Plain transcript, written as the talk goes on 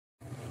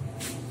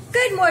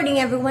Good morning,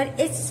 everyone.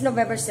 It's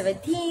November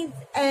 17th,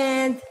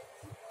 and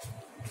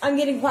I'm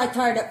getting quite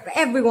tired of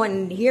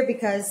everyone here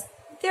because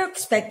they're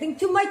expecting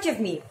too much of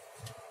me.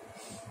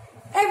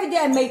 Every day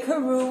I make her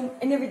room,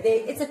 and every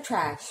day it's a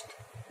trashed.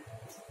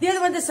 The other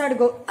one decided to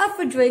go out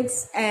for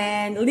drinks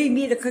and leave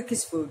me to cook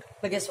his food.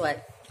 But guess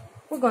what?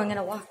 We're going on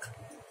a walk.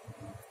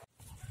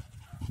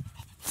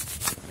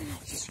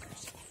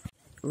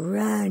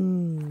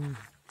 Run.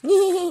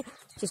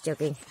 Just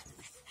joking.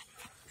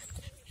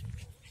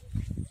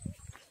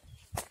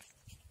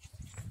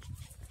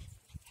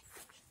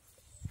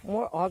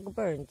 More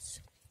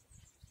Ogburns.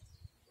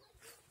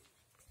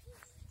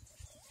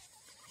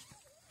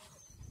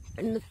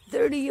 And the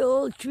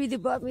 30-year-old tree they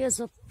bought me as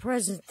a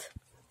present.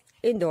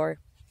 Indoor.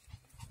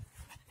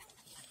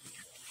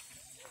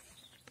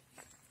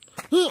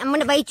 Hey, I'm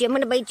gonna bite you. I'm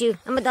gonna bite you.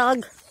 I'm a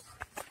dog.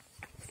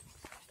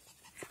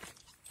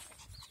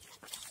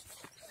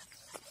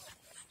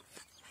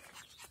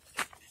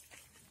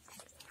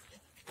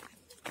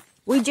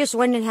 We just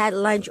went and had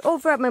lunch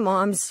over at my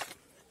mom's.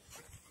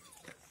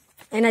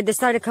 And I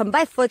decided to come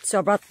by foot, so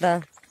I brought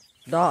the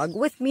dog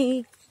with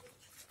me.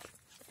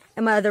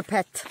 And my other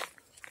pet.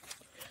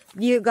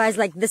 Do you guys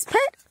like this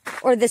pet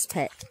or this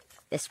pet?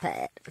 This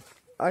pet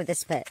or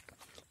this pet?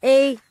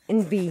 A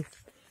and B.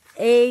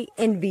 A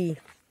and B.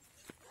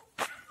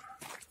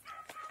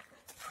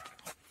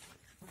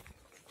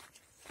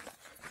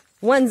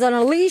 One's on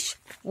a leash,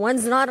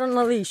 one's not on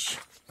a leash.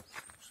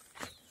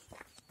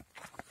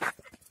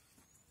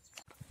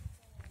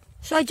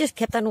 So I just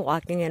kept on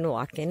walking and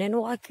walking and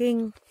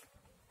walking.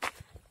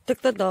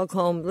 Took the dog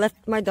home,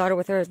 left my daughter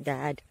with her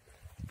dad.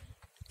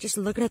 Just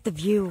looking at the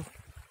view.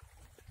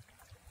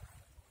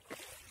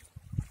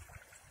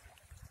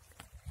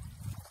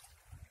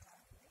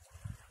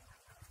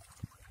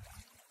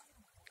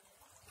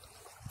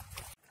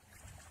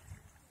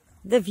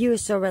 The view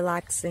is so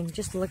relaxing.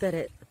 Just look at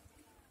it.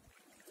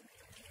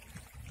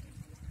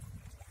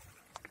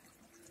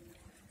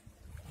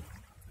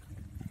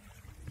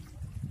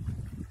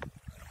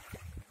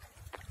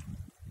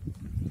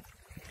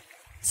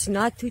 It's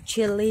not too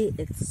chilly,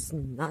 it's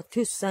not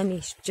too sunny,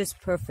 it's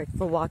just perfect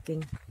for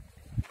walking.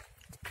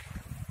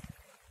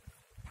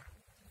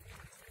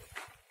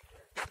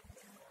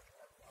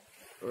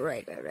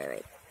 Right.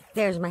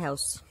 There's my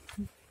house.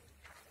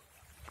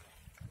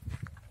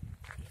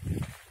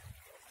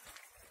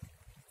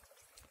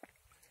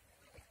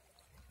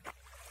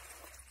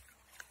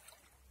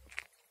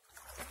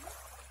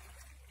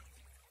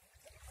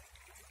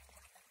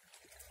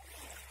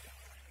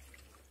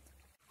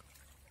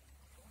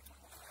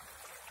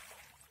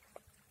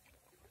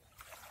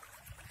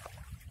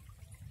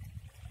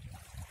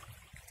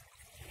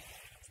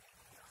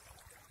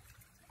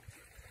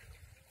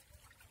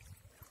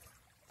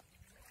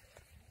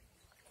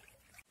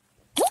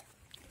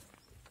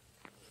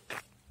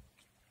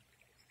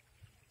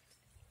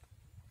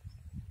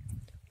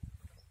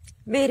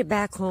 Made it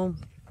back home.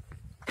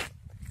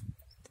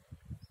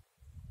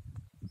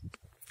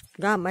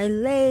 Got my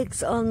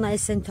legs all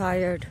nice and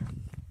tired.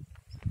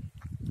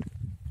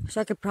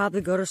 So I could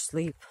probably go to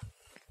sleep.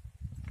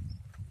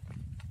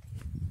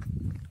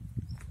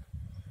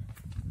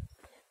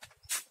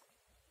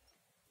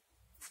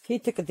 He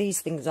took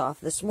these things off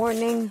this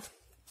morning.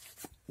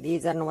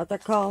 These, I don't know what they're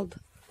called.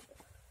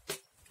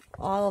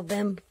 All of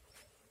them.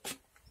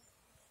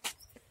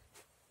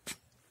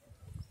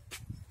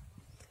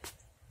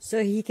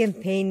 So he can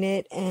paint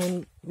it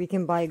and we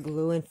can buy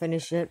glue and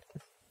finish it.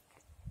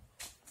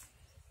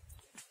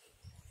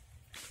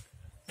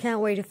 Can't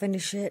wait to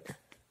finish it.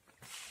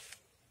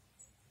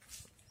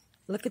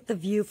 Look at the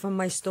view from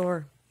my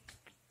store.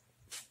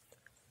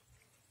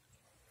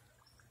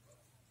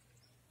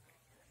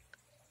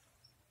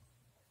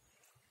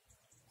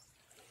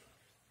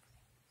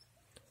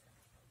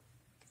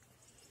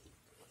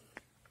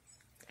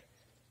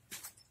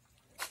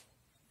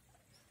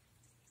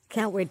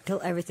 Can't wait till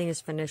everything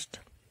is finished.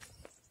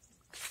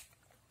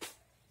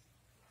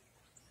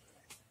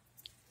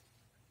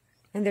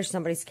 And there's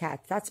somebody's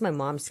cat. That's my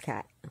mom's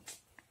cat.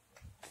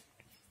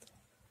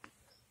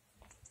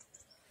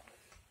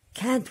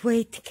 Can't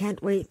wait,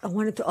 can't wait. I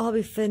want it to all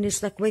be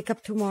finished. Like wake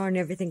up tomorrow and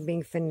everything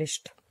being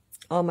finished.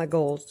 All my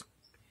goals.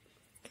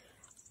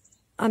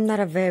 I'm not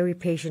a very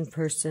patient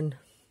person.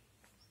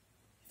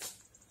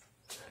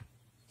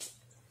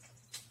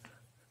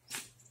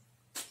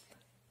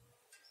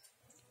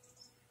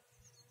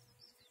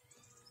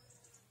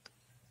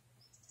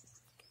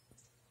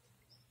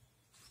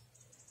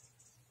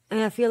 And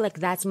I feel like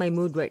that's my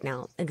mood right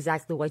now.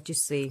 Exactly what you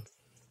see.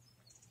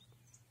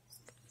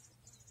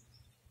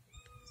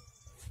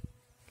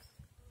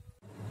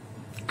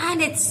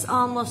 And it's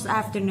almost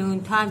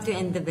afternoon. Time to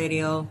end the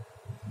video.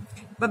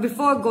 But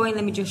before going,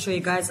 let me just show you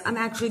guys. I'm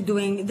actually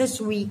doing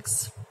this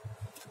week's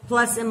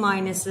plus and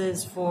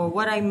minuses for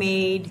what I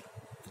made.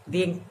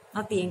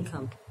 Not the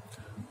income.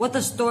 What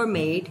the store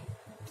made.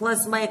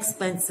 Plus my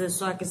expenses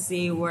so I can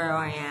see where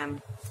I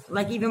am.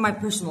 Like even my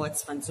personal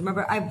expense.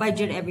 Remember, I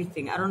budget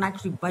everything. I don't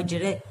actually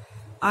budget it.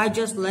 I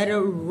just let it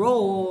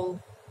roll.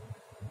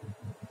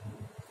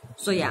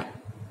 So yeah.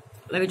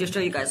 Let me just show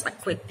you guys a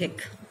quick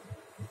pic.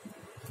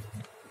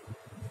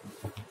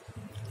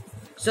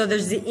 So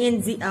there's the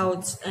ins, the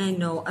outs, and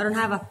no, I don't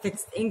have a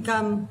fixed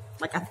income,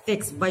 like a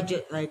fixed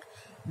budget, like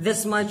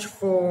this much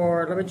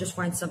for, let me just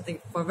find something,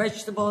 for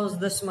vegetables,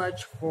 this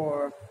much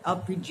for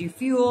LPG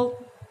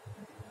fuel,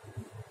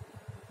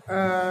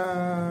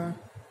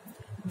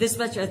 this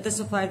much at this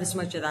supplier, this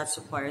much at that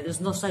supplier.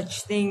 There's no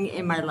such thing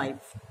in my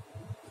life.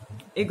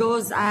 It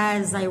goes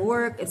as I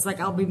work. It's like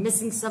I'll be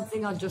missing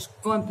something, I'll just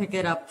go and pick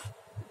it up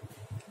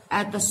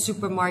at the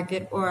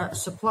supermarket or a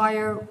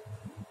supplier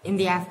in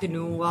the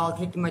afternoon while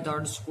taking my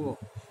daughter to school.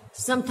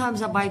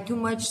 Sometimes I buy too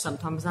much,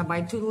 sometimes I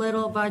buy too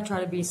little, but I try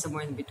to be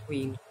somewhere in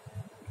between.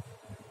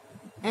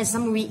 And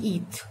some we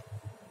eat.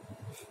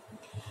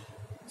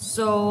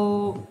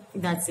 So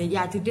that's it.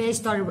 Yeah, today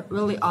started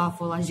really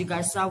awful, as you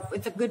guys saw,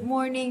 with a good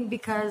morning,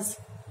 because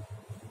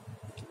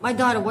my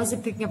daughter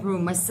wasn't picking up her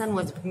room, my son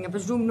wasn't picking up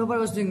his room, nobody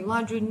was doing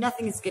laundry,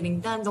 nothing is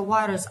getting done, the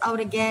water's out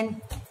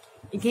again.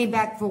 He came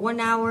back for 1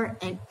 hour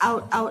and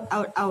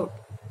out.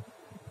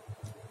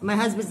 My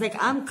husband's like,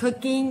 I'm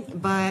cooking,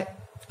 but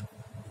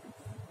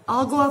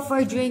I'll go out for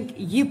a drink,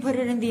 you put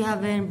it in the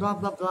oven, blah,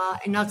 blah, blah,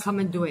 and I'll come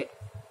and do it.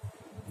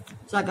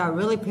 So I got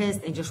really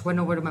pissed and just went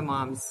over to my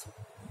mom's.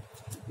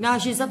 Now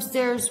she's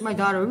upstairs, my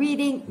daughter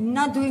reading,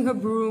 not doing her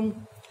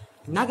broom,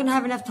 not gonna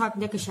have enough time to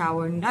take a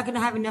shower, not gonna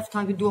have enough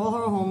time to do all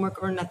her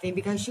homework or nothing,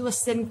 because she was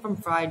sitting from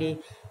Friday,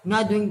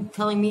 not doing,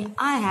 telling me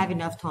I have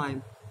enough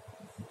time.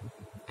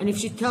 And if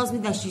she tells me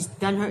that she's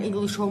done her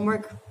English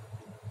homework,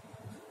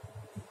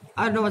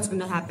 I don't know what's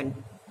gonna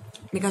happen.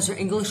 Because her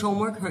English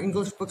homework, her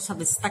English books have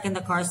been stuck in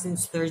the car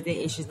since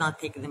Thursday and she's not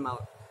taking them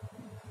out.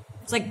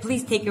 It's like,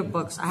 please take your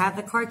books. I have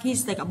the car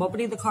keys, like I'm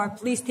opening the car,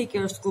 please take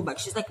your school bag.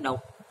 She's like,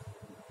 no.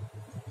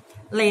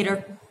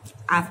 Later,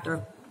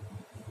 after.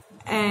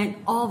 And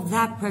all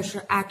that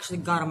pressure actually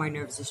got on my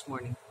nerves this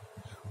morning.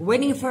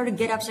 Waiting for her to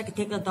get up so I could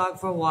take the dog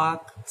for a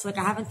walk. It's like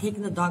I haven't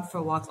taken the dog for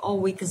a walk all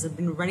week because I've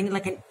been running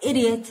like an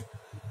idiot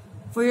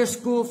for your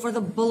school, for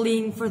the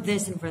bullying, for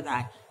this and for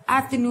that.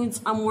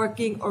 Afternoons, I'm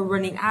working or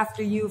running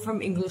after you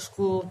from English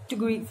school to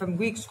Greek, from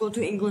Greek school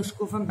to English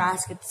school, from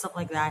basket, stuff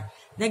like that.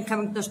 Then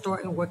coming to the store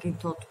and working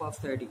till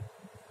 12:30.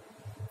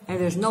 And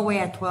there's no way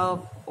at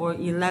 12 or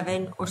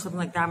 11 or something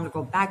like that I'm going to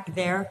go back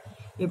there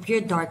in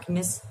pure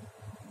darkness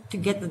to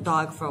get the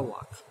dog for a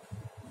walk.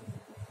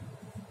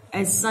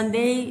 And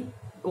Sunday,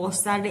 well,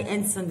 Saturday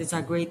and Sundays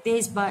are great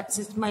days, but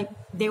since my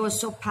day was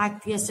so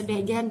packed yesterday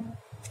again,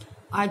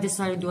 I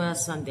decided to do it on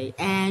Sunday.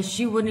 And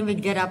she wouldn't even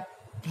get up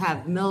to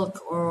have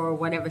milk or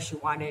whatever she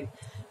wanted.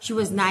 She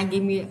was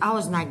nagging me. I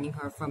was nagging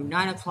her from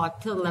 9 o'clock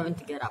till 11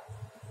 to get up.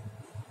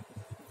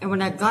 And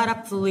when I got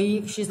up to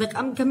leave, she's like,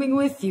 I'm coming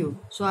with you.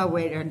 So I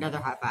waited another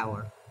half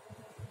hour.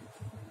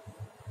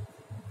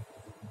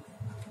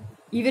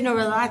 Even a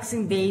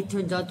relaxing day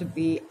turned out to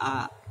be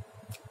a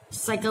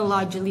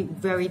psychologically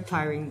very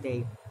tiring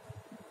day.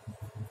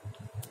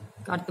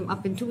 Got them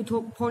up in two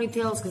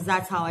ponytails because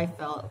that's how I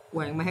felt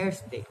wearing my hair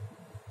today.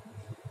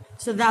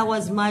 So that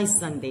was my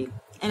Sunday.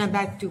 And I'm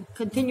back to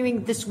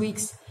continuing this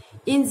week's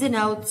ins and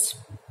outs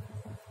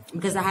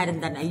because I hadn't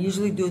done. I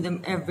usually do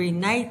them every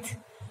night,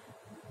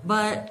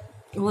 but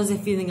it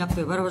wasn't feeling up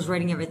to it. But I was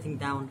writing everything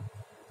down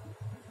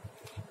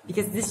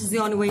because this is the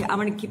only way I'm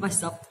going to keep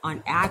myself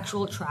on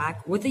actual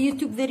track with the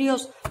YouTube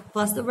videos,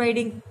 plus the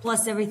writing,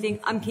 plus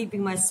everything. I'm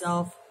keeping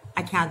myself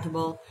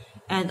accountable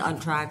and on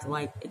track,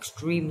 like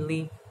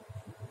extremely.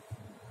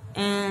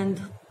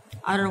 And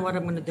I don't know what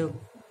I'm going to do,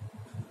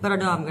 but I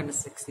know I'm going to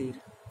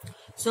succeed.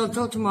 So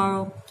until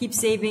tomorrow, keep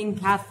saving,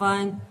 have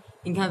fun,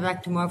 and come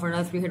back tomorrow for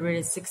another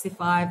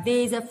 365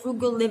 days of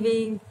frugal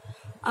living,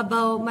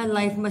 about my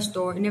life, my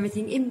store, and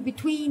everything in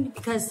between,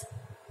 because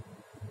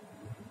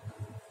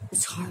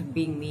it's hard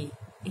being me.